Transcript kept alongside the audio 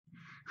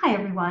Hi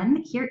everyone,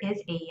 here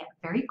is a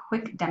very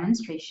quick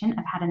demonstration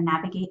of how to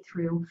navigate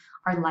through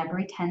our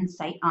Library 10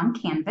 site on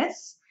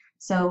Canvas.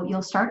 So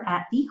you'll start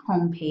at the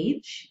home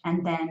page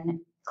and then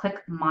click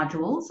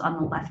Modules on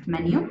the left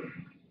menu.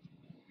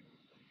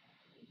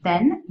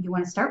 Then you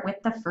want to start with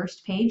the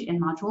first page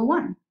in Module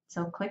 1.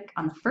 So click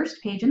on the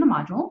first page in the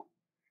module.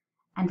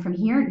 And from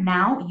here,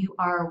 now you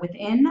are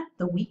within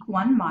the Week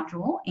 1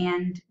 module,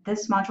 and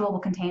this module will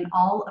contain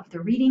all of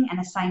the reading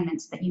and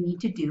assignments that you need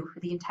to do for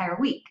the entire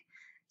week.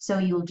 So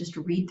you'll just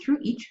read through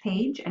each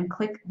page and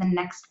click the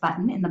next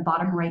button in the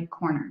bottom right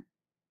corner.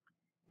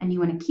 And you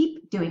want to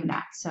keep doing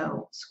that.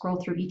 So scroll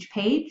through each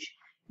page,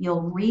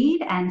 you'll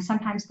read, and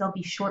sometimes there'll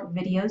be short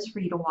videos for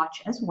you to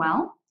watch as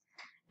well.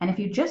 And if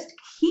you just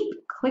keep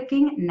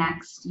clicking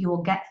next, you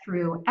will get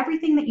through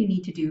everything that you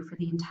need to do for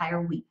the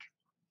entire week.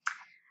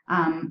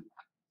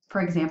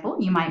 For example,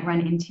 you might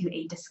run into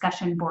a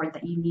discussion board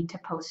that you need to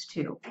post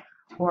to,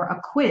 or a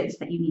quiz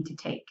that you need to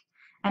take.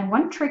 And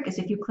one trick is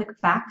if you click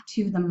back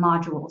to the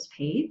modules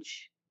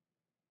page,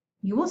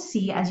 you will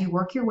see as you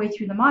work your way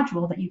through the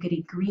module that you get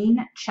a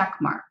green check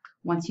mark.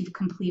 Once you've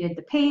completed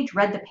the page,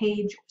 read the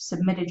page,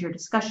 submitted your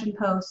discussion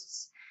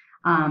posts,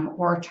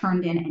 or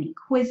turned in any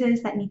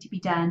quizzes that need to be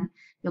done,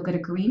 you'll get a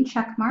green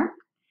check mark.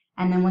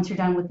 And then once you're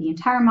done with the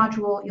entire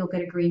module, you'll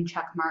get a green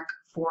check mark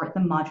for the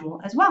module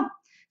as well.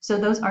 So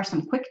those are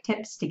some quick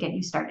tips to get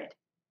you started.